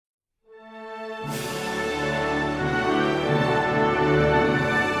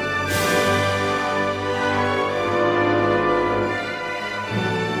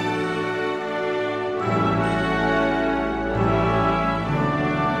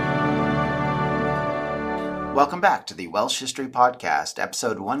Welcome back to the Welsh History Podcast,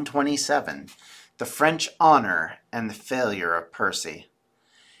 episode 127, The French Honour and the Failure of Percy.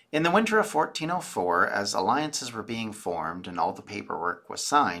 In the winter of 1404, as alliances were being formed and all the paperwork was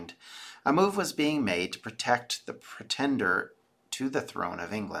signed, a move was being made to protect the pretender to the throne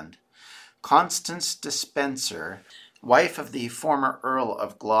of England. Constance Despencer, wife of the former Earl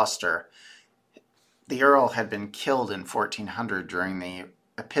of Gloucester. The Earl had been killed in 1400 during the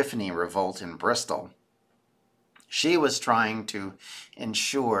Epiphany Revolt in Bristol. She was trying to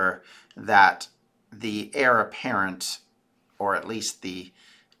ensure that the heir apparent, or at least the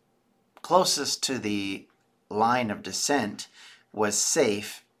closest to the line of descent, was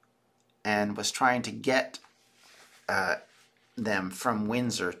safe and was trying to get them from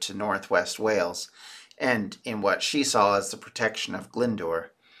Windsor to northwest Wales, and in what she saw as the protection of Glyndŵr.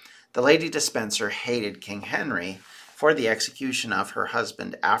 The Lady Despencer hated King Henry for the execution of her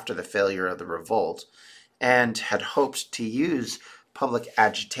husband after the failure of the revolt, and had hoped to use public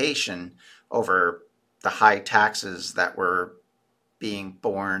agitation over the high taxes that were being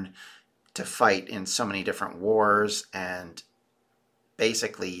borne to fight in so many different wars, and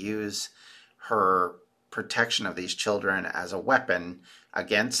basically use her protection of these children as a weapon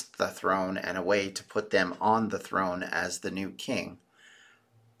against the throne and a way to put them on the throne as the new king.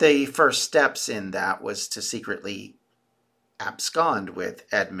 The first steps in that was to secretly abscond with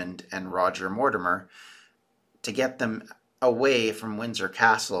Edmund and Roger Mortimer to get them away from Windsor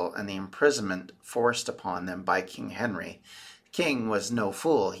Castle and the imprisonment forced upon them by King Henry. King was no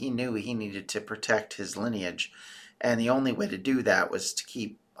fool. He knew he needed to protect his lineage, and the only way to do that was to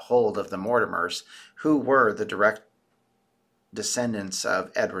keep hold of the Mortimers, who were the direct descendants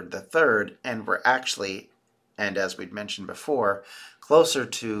of Edward III and were actually, and as we'd mentioned before, closer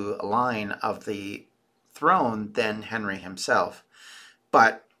to a line of the throne than Henry himself.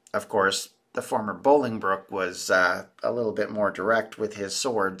 But, of course, the former Bolingbroke was a little bit more direct with his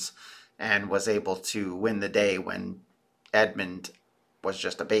swords and was able to win the day when Edmund was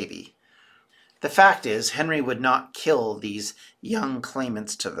just a baby. The fact is, Henry would not kill these young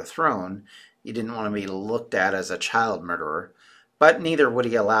claimants to the throne. He didn't want to be looked at as a child murderer, but neither would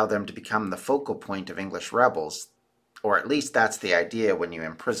he allow them to become the focal point of English rebels, or at least that's the idea when you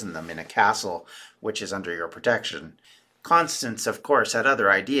imprison them in a castle which is under your protection. Constance, of course, had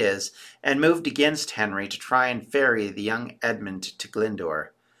other ideas, and moved against Henry to try and ferry the young Edmund to Glyndŵr.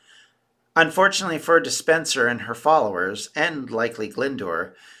 Unfortunately for Despencer and her followers, and likely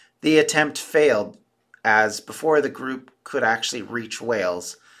Glyndŵr, the attempt failed, as before the group could actually reach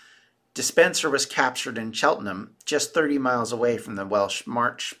Wales, Despencer was captured in Cheltenham, just 30 miles away from the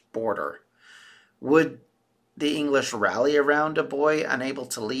Welsh-March border. Would the English rally around a boy unable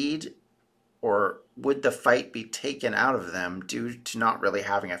to lead, or would the fight be taken out of them due to not really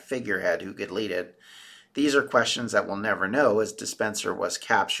having a figurehead who could lead it? These are questions that we'll never know, as Despencer was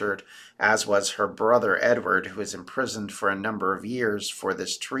captured, as was her brother Edward, who was imprisoned for a number of years for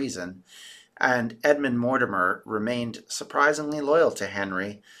this treason, and Edmund Mortimer remained surprisingly loyal to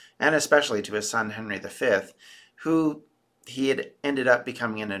Henry, and especially to his son Henry V, who he had ended up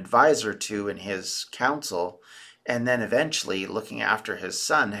becoming an advisor to in his council, and then eventually looking after his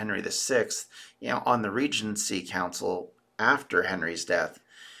son Henry VI, on the Regency Council after Henry's death.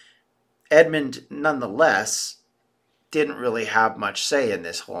 Edmund, nonetheless, didn't really have much say in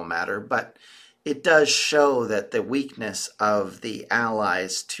this whole matter, but it does show that the weakness of the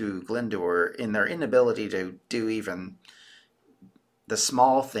allies to Glyndŵr in their inability to do even the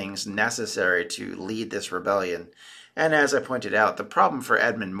small things necessary to lead this rebellion. And as I pointed out, the problem for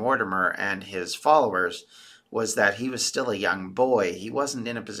Edmund Mortimer and his followers was that he was still a young boy. He wasn't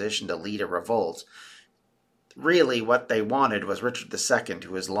in a position to lead a revolt. Really, what they wanted was Richard II,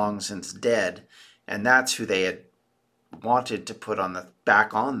 who was long since dead, and that's who they had wanted to put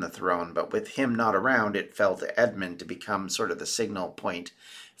back on the throne. But with him not around, it fell to Edmund to become sort of the signal point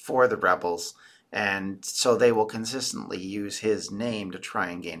for the rebels, and so they will consistently use his name to try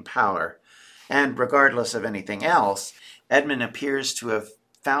and gain power. And regardless of anything else, Edmund appears to have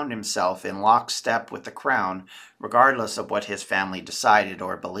found himself in lockstep with the crown, regardless of what his family decided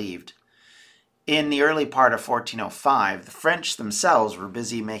or believed. In the early part of 1405, the French themselves were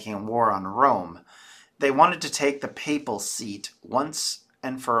busy making war on Rome. They wanted to take the papal seat once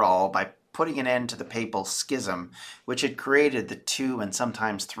and for all by putting an end to the papal schism, which had created the 2 and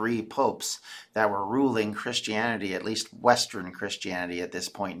sometimes 3 popes that were ruling Christianity, at least Western Christianity at this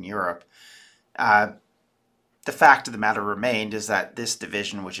point in Europe. The fact of the matter remained is that this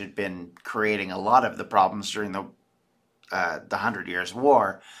division, which had been creating a lot of the problems during the 100 Years'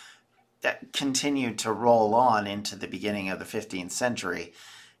 War, that continued to roll on into the beginning of the 15th century.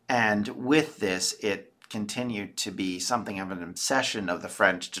 And with this, it continued to be something of an obsession of the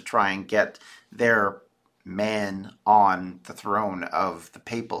French to try and get their man on the throne of the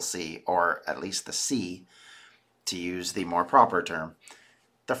papacy, or at least the see, to use the more proper term.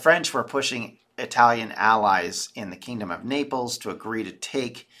 The French were pushing Italian allies in the Kingdom of Naples to agree to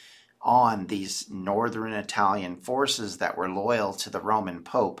take on these northern Italian forces that were loyal to the Roman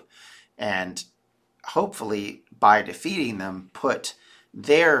Pope, and hopefully by defeating them put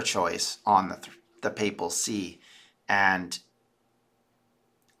their choice on the papal see. And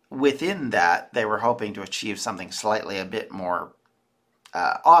within that, they were hoping to achieve something slightly a bit more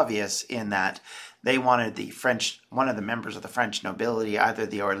obvious, in that they wanted one of the members of the French nobility, either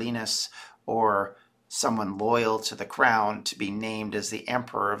the Orleanists or someone loyal to the crown, to be named as the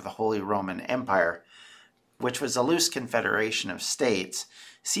Emperor of the Holy Roman Empire, which was a loose confederation of states,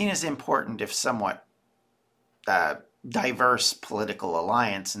 seen as important if somewhat diverse political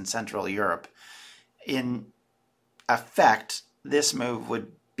alliance in Central Europe. In effect, this move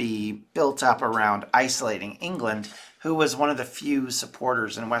would be built up around isolating England, who was one of the few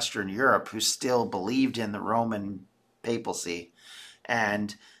supporters in Western Europe who still believed in the Roman papacy.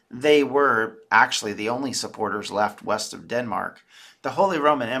 And they were actually the only supporters left west of Denmark. The Holy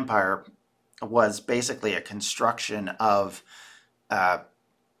Roman Empire was basically a construction of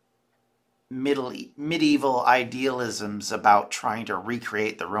medieval idealisms about trying to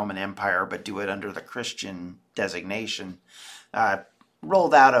recreate the Roman Empire, but do it under the Christian designation.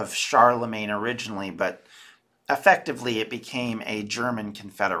 Rolled out of Charlemagne originally, but effectively it became a German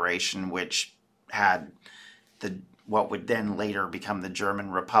confederation, which had what would then later become the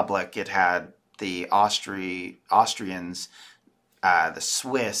German Republic. It had the Austrians, the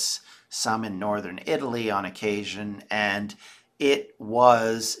Swiss, some in northern Italy on occasion, and it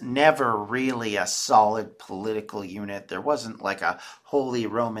was never really a solid political unit. There wasn't like a Holy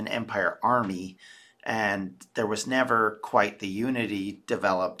Roman Empire army, and there was never quite the unity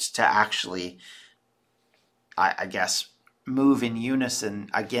developed to actually, I guess, move in unison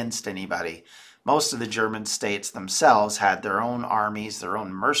against anybody. Most of the German states themselves had their own armies, their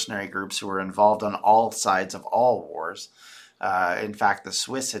own mercenary groups who were involved on all sides of all wars. In fact, the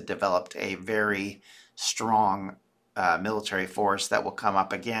Swiss had developed a very strong military force that will come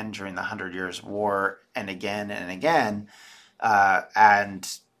up again during the 100 Years' War and again and again.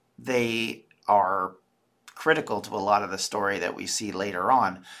 And they are critical to a lot of the story that we see later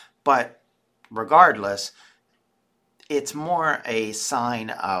on. But regardless, it's more a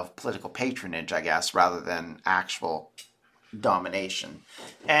sign of political patronage, I guess, rather than actual domination.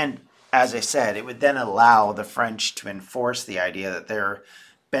 And as I said, it would then allow the French to enforce the idea that they're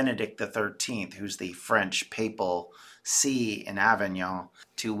Benedict XIII, who's the French papal see in Avignon,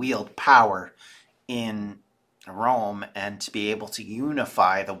 to wield power in Rome and to be able to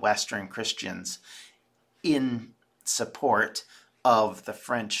unify the Western Christians in support of the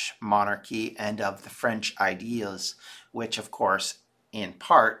French monarchy and of the French ideas, which of course in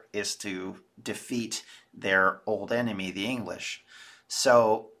part is to defeat their old enemy, the English.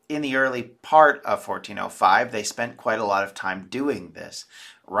 So in the early part of 1405, they spent quite a lot of time doing this.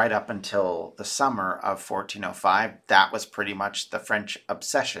 Right up until the summer of 1405, that was pretty much the French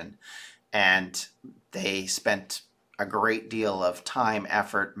obsession. And they spent a great deal of time,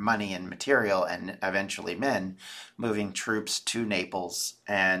 effort, money, and material, and eventually men, moving troops to Naples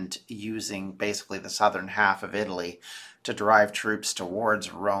and using basically the southern half of Italy to drive troops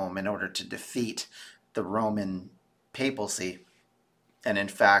towards Rome in order to defeat the Roman papacy. And in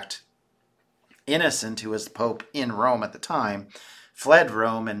fact, Innocent, who was the Pope in Rome at the time, fled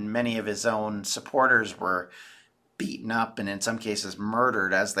Rome, and many of his own supporters were beaten up and in some cases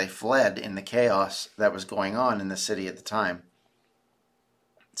murdered as they fled in the chaos that was going on in the city at the time.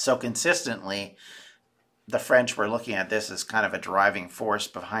 So consistently, the French were looking at this as kind of a driving force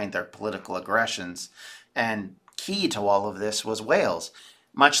behind their political aggressions, and key to all of this was Wales.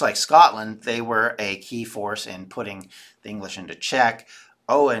 Much like Scotland, they were a key force in putting the English into check.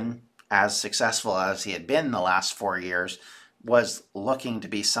 Owen, as successful as he had been the last 4 years, was looking to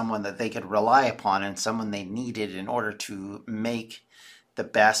be someone that they could rely upon and someone they needed in order to make the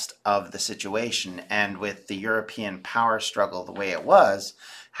best of the situation. And with the European power struggle the way it was,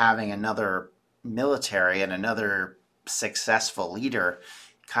 having another military and another successful leader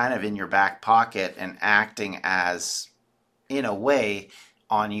kind of in your back pocket and acting as, in a way,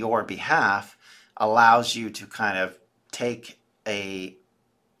 on your behalf, allows you to kind of take a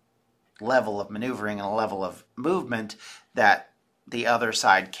level of maneuvering and a level of movement that the other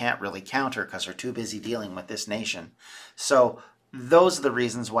side can't really counter because they're too busy dealing with this nation. So those are the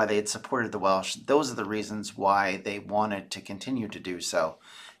reasons why they had supported the Welsh. Those are the reasons why they wanted to continue to do so.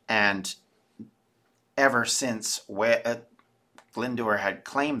 And ever since Glyndŵr had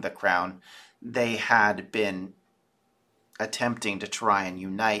claimed the crown, they had been attempting to try and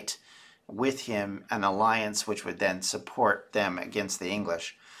unite with him an alliance which would then support them against the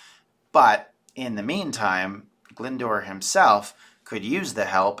English. But in the meantime, Glyndŵr himself could use the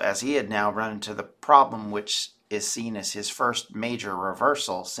help, as he had now run into the problem which is seen as his first major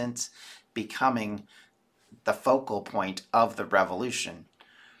reversal since becoming the focal point of the revolution.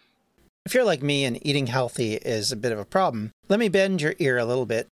 If you're like me and eating healthy is a bit of a problem, let me bend your ear a little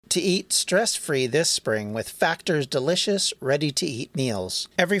bit to eat stress-free this spring with Factor's delicious, ready-to-eat meals.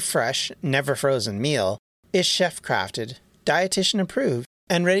 Every fresh, never-frozen meal is chef-crafted, dietitian-approved,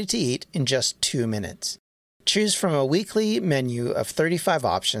 and ready to eat in just 2 minutes. Choose from a weekly menu of 35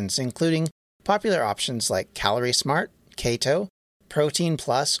 options, including popular options like Calorie Smart, Keto, Protein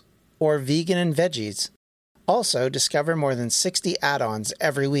Plus, or Vegan and Veggies. Also, discover more than 60 add-ons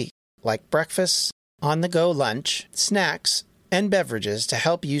every week, like breakfast, on-the-go lunch, snacks, and beverages to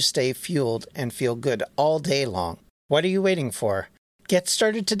help you stay fueled and feel good all day long. What are you waiting for? Get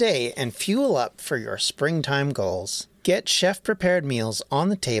started today and fuel up for your springtime goals. Get chef-prepared meals on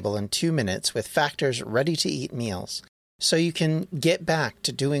the table in 2 minutes with Factor's ready-to-eat meals, so you can get back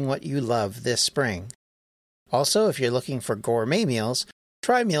to doing what you love this spring. Also, if you're looking for gourmet meals,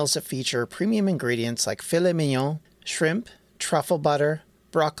 try meals that feature premium ingredients like filet mignon, shrimp, truffle butter,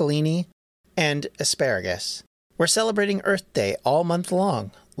 broccolini, and asparagus. We're celebrating Earth Day all month long.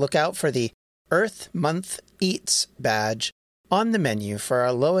 Look out for the Earth Month Eats badge on the menu for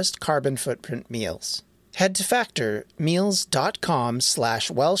our lowest carbon footprint meals. Head to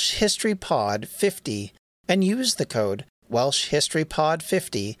factormeals.com/WelshHistoryPod50 and use the code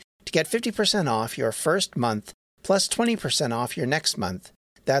WelshHistoryPod50 to get 50% off your first month plus 20% off your next month.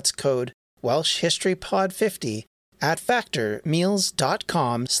 That's code WelshHistoryPod50 at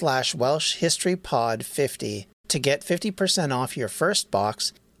factormeals.com/WelshHistoryPod50 to get 50% off your first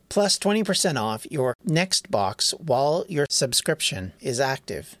box plus 20% off your next box while your subscription is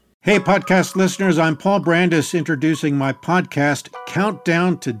active. Hey, podcast listeners, I'm Paul Brandis introducing my podcast,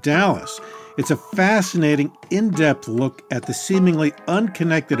 Countdown to Dallas. It's a fascinating, in-depth look at the seemingly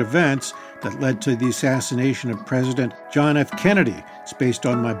unconnected events that led to the assassination of President John F. Kennedy. It's based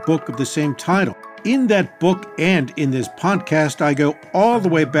on my book of the same title. In that book and in this podcast, I go all the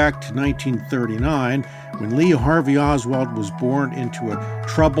way back to 1939, when Lee Harvey Oswald was born into a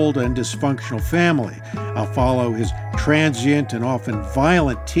troubled and dysfunctional family. I'll follow his transient and often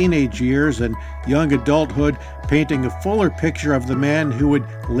violent teenage years and young adulthood, painting a fuller picture of the man who would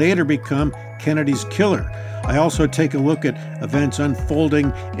later become Kennedy's killer. I also take a look at events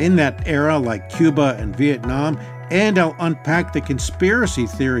unfolding in that era, like Cuba and Vietnam, and I'll unpack the conspiracy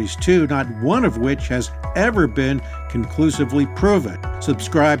theories too, not one of which has ever been conclusively proven.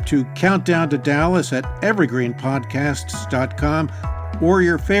 Subscribe to Countdown to Dallas at evergreenpodcasts.com or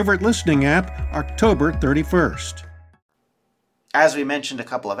your favorite listening app, October 31st. As we mentioned a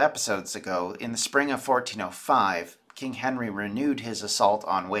couple of episodes ago, in the spring of 1405, King Henry renewed his assault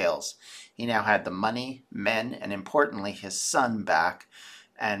on Wales. He now had the money, men, and importantly his son back,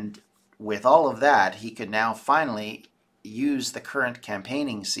 and with all of that, he could now finally use the current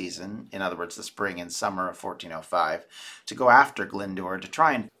campaigning season, in other words, the spring and summer of 1405, to go after Glyndŵr to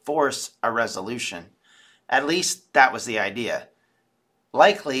try and force a resolution. At least that was the idea.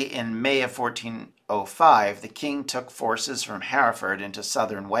 Likely in May of 1405, the king took forces from Hereford into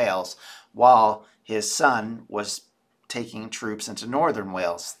southern Wales, while his son was taking troops into northern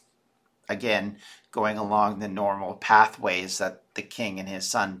Wales. Again, going along the normal pathways that the king and his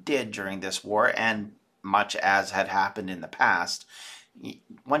son did during this war, and much as had happened in the past.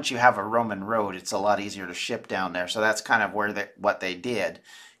 Once you have a Roman road, it's a lot easier to ship down there. So that's kind of what they did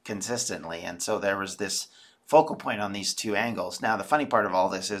consistently. And so there was this focal point on these two angles. Now, the funny part of all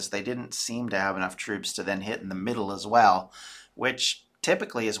this is they didn't seem to have enough troops to then hit in the middle as well, which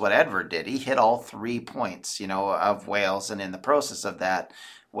typically is what Edward did. He hit all 3 points, of Wales, and in the process of that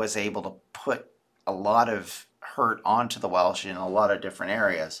was able to put a lot of hurt onto the Welsh in a lot of different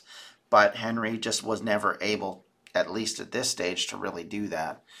areas. But Henry just was never able, at least at this stage, to really do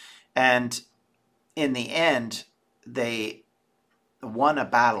that. And in the end, they won a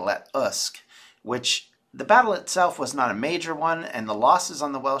battle at Usk, which the battle itself was not a major one, and the losses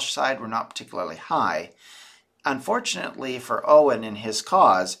on the Welsh side were not particularly high. Unfortunately for Owen and his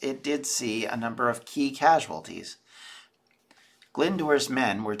cause, it did see a number of key casualties. Glyndŵr's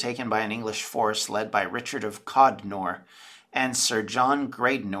men were taken by an English force led by Richard of Codnor and Sir John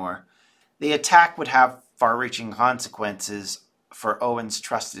Gradenor. The attack would have far-reaching consequences for Owen's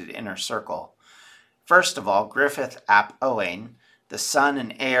trusted inner circle. First of all, Griffith ap Owain, the son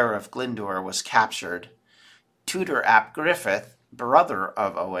and heir of Glyndŵr, was captured. Tudur ap Griffith, brother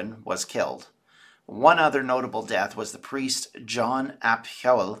of Owen, was killed. One other notable death was the priest John ap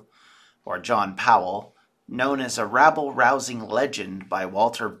Hywel, or John Powell, known as a rabble-rousing legend by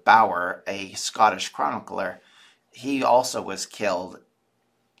Walter Bower, a Scottish chronicler. He also was killed.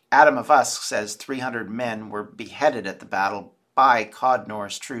 Adam of Usk says 300 men were beheaded at the battle by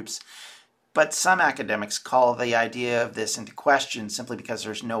Codnor's troops, but some academics call the idea of this into question simply because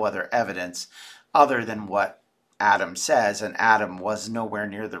there's no other evidence other than what Adam says, and Adam was nowhere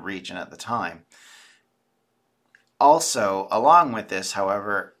near the region at the time. Also, along with this,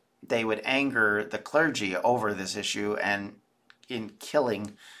 however, they would anger the clergy over this issue, and in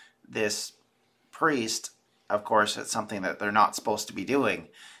killing this priest, of course, it's something that they're not supposed to be doing,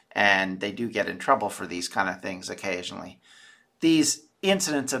 and they do get in trouble for these kind of things occasionally. These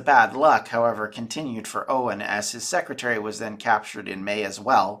incidents of bad luck, however, continued for Owen, as his secretary was then captured in May as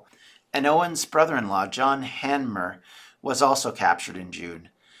well, and Owen's brother-in-law, John Hanmer, was also captured in June.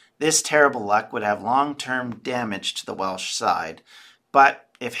 This terrible luck would have long-term damage to the Welsh side, but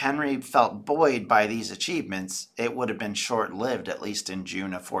if Henry felt buoyed by these achievements, it would have been short-lived, at least in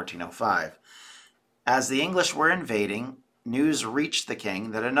June of 1405. As the English were invading, news reached the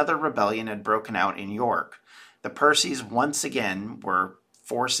king that another rebellion had broken out in York. The Percys once again were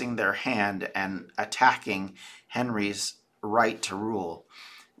forcing their hand and attacking Henry's right to rule.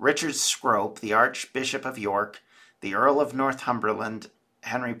 Richard Scrope, the Archbishop of York, the Earl of Northumberland,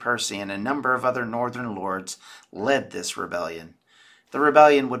 Henry Percy, and a number of other northern lords led this rebellion. The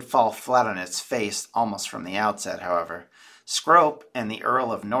rebellion would fall flat on its face almost from the outset, however. Scrope and the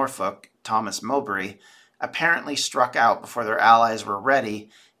Earl of Norfolk, Thomas Mowbray, apparently struck out before their allies were ready,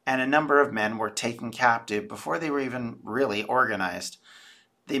 and a number of men were taken captive before they were even really organized.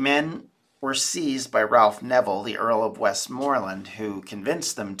 The men were seized by Ralph Neville, the Earl of Westmoreland, who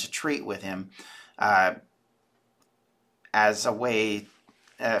convinced them to treat with him as a way.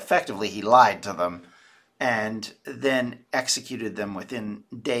 Effectively, he lied to them and then executed them within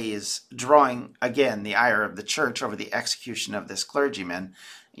days, drawing again the ire of the church over the execution of this clergyman.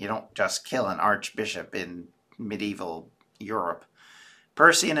 You don't just kill an archbishop in medieval Europe.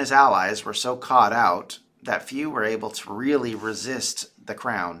 Percy and his allies were so caught out that few were able to really resist the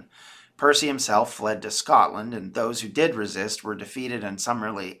crown. Percy himself fled to Scotland, and those who did resist were defeated and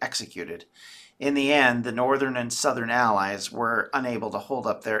summarily executed. In the end, the northern and southern allies were unable to hold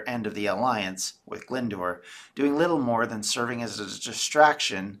up their end of the alliance with Glyndŵr, doing little more than serving as a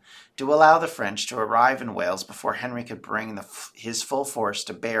distraction to allow the French to arrive in Wales before Henry could bring his full force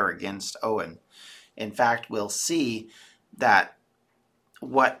to bear against Owen. In fact, we'll see that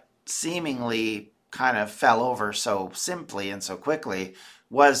what seemingly kind of fell over so simply and so quickly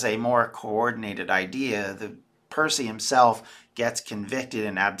was a more coordinated idea. Percy himself gets convicted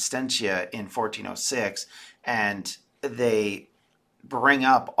in absentia in 1406, and they bring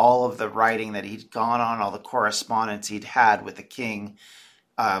up all of the writing that he'd gone on, all the correspondence he'd had with the King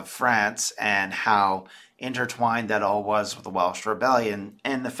of France, and how intertwined that all was with the Welsh Rebellion.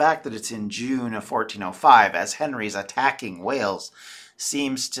 And the fact that it's in June of 1405, as Henry's attacking Wales,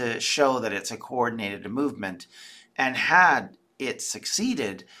 seems to show that it's a coordinated movement. And had it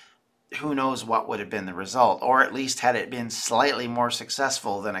succeeded, who knows what would have been the result, or at least had it been slightly more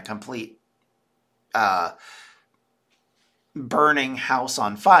successful than a complete burning house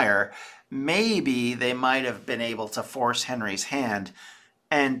on fire, maybe they might have been able to force Henry's hand.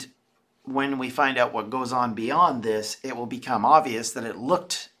 And when we find out what goes on beyond this, it will become obvious that it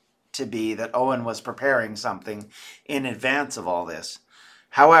looked to be that Owen was preparing something in advance of all this.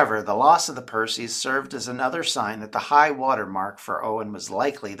 However, the loss of the Percys served as another sign that the high water mark for Owen was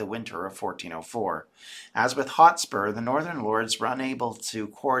likely the winter of 1404. As with Hotspur, the northern lords were unable to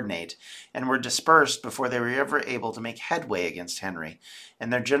coordinate and were dispersed before they were ever able to make headway against Henry,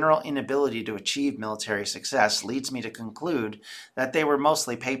 and their general inability to achieve military success leads me to conclude that they were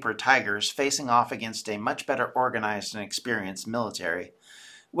mostly paper tigers facing off against a much better organized and experienced military,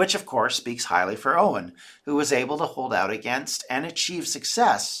 which of course speaks highly for Owen, who was able to hold out against and achieve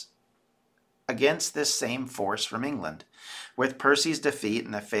success against this same force from England. With Percy's defeat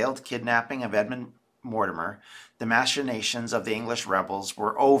and the failed kidnapping of Edmund Mortimer, the machinations of the English rebels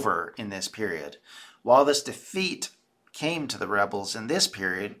were over in this period. While this defeat came to the rebels in this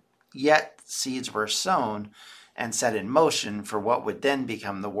period, yet seeds were sown and set in motion for what would then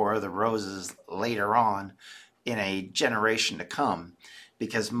become the War of the Roses later on in a generation to come,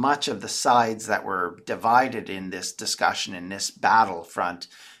 because much of the sides that were divided in this discussion, in this battlefront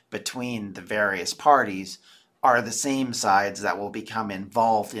between the various parties, are the same sides that will become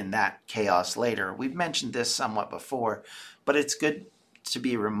involved in that chaos later. We've mentioned this somewhat before, but it's good to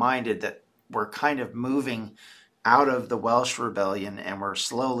be reminded that we're kind of moving out of the Welsh Rebellion and we're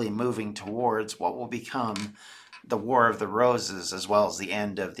slowly moving towards what will become the War of the Roses, as well as the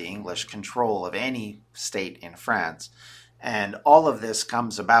end of the English control of any state in France. And all of this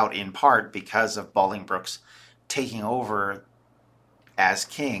comes about in part because of Bolingbroke's taking over as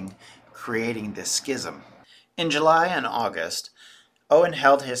king, creating this schism. In July and August, Owen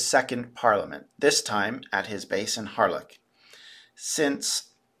held his second parliament, this time at his base in Harlech. Since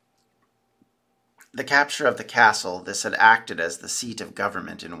the capture of the castle, this had acted as the seat of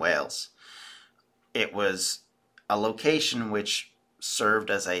government in Wales. It was a location which served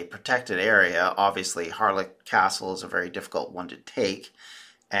as a protected area. Obviously, Harlech Castle is a very difficult one to take,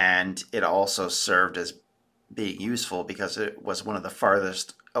 and it also served as being useful because it was one of the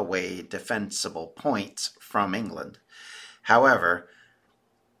farthest away defensible points from England. However,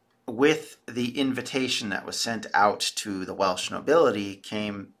 with the invitation that was sent out to the Welsh nobility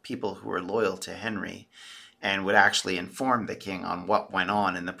came people who were loyal to Henry and would actually inform the king on what went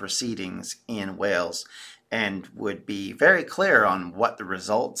on in the proceedings in Wales and would be very clear on what the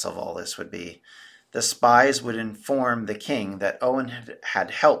results of all this would be. The spies would inform the king that Owen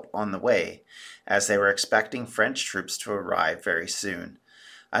had help on the way, as they were expecting French troops to arrive very soon.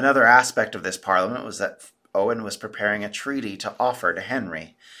 Another aspect of this parliament was that Owen was preparing a treaty to offer to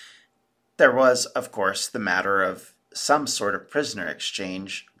Henry. There was, of course, the matter of some sort of prisoner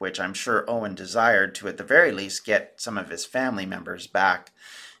exchange, which I'm sure Owen desired to at the very least get some of his family members back,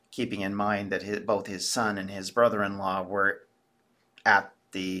 keeping in mind that both his son and his brother-in-law were at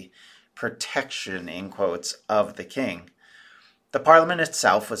the protection, in quotes, of the king. The parliament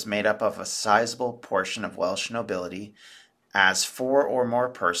itself was made up of a sizable portion of Welsh nobility, as 4 or more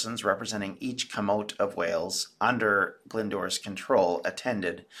persons representing each comote of Wales under Glyndwr's control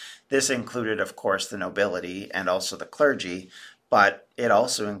attended. This included, of course, the nobility and also the clergy, but it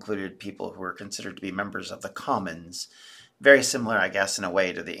also included people who were considered to be members of the commons. Very similar, I guess, in a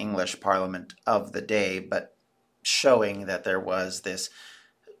way to the English Parliament of the day, but showing that there was this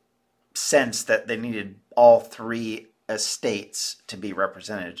sense that they needed all 3 estates to be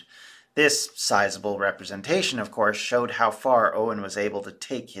represented. This sizable representation, of course, showed how far Owen was able to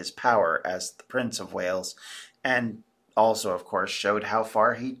take his power as the Prince of Wales, and also, of course, showed how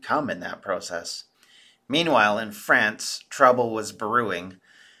far he'd come in that process. Meanwhile, in France, trouble was brewing.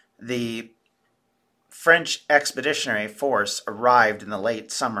 The French expeditionary force arrived in the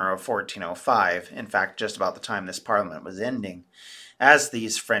late summer of 1405, in fact, just about the time this parliament was ending. As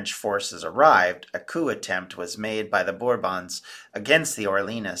these French forces arrived, a coup attempt was made by the Bourbons against the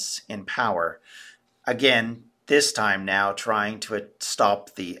Orleanists in power. Again, this time now trying to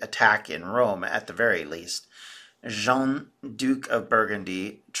stop the attack in Rome at the very least. Jean, Duke of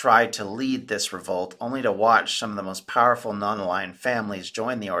Burgundy, tried to lead this revolt, only to watch some of the most powerful non-aligned families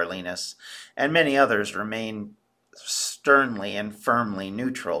join the Orleanists, and many others remain sternly and firmly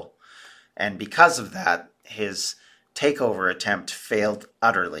neutral. And because of that, his takeover attempt failed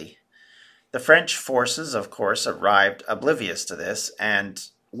utterly. The French forces, of course, arrived oblivious to this, and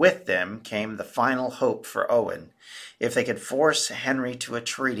with them came the final hope for Owen. If they could force Henry to a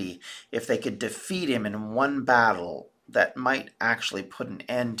treaty, if they could defeat him in one battle that might actually put an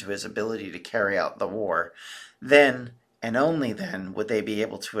end to his ability to carry out the war, then, and only then, would they be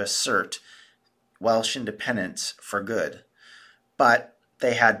able to assert Welsh independence for good. But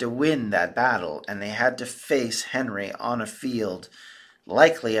they had to win that battle, and they had to face Henry on a field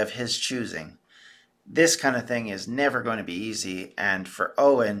likely of his choosing. This kind of thing is never going to be easy, and for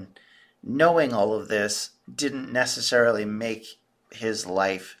Owen, knowing all of this didn't necessarily make his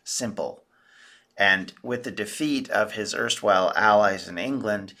life simple. And with the defeat of his erstwhile allies in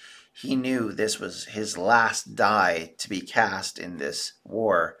England, he knew this was his last die to be cast in this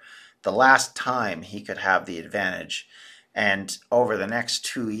war, the last time he could have the advantage. And over the next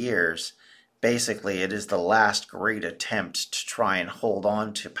 2 years, basically it is the last great attempt to try and hold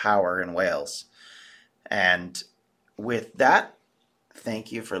on to power in Wales. And with that,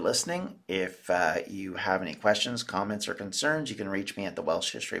 thank you for listening. If you have any questions, comments, or concerns, you can reach me at the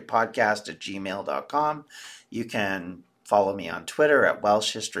Welsh History Podcast at gmail.com. You can follow me on Twitter at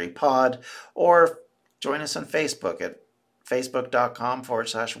Welsh History Pod, or join us on Facebook at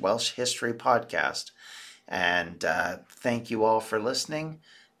facebook.com/Welsh History Podcast. And thank you all for listening.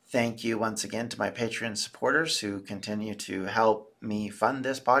 Thank you once again to my Patreon supporters who continue to help me fund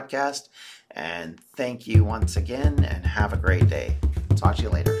this podcast. And thank you once again, and have a great day. Talk to you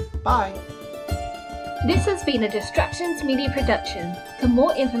later. Bye. This has been a Distractions Media production. For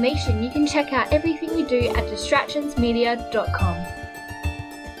more information, you can check out everything we do at distractionsmedia.com.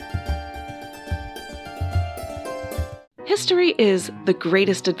 History is the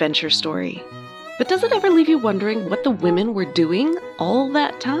greatest adventure story. But does it ever leave you wondering what the women were doing all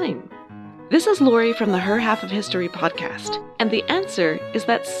that time? This is Lori from the Her Half of History podcast, and the answer is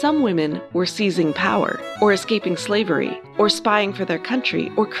that some women were seizing power, or escaping slavery, or spying for their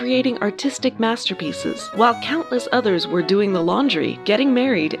country, or creating artistic masterpieces, while countless others were doing the laundry, getting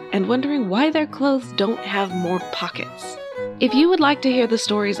married, and wondering why their clothes don't have more pockets. If you would like to hear the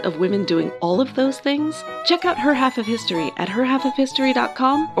stories of women doing all of those things, check out Her Half of History at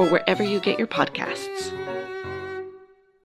herhalfofhistory.com or wherever you get your podcasts.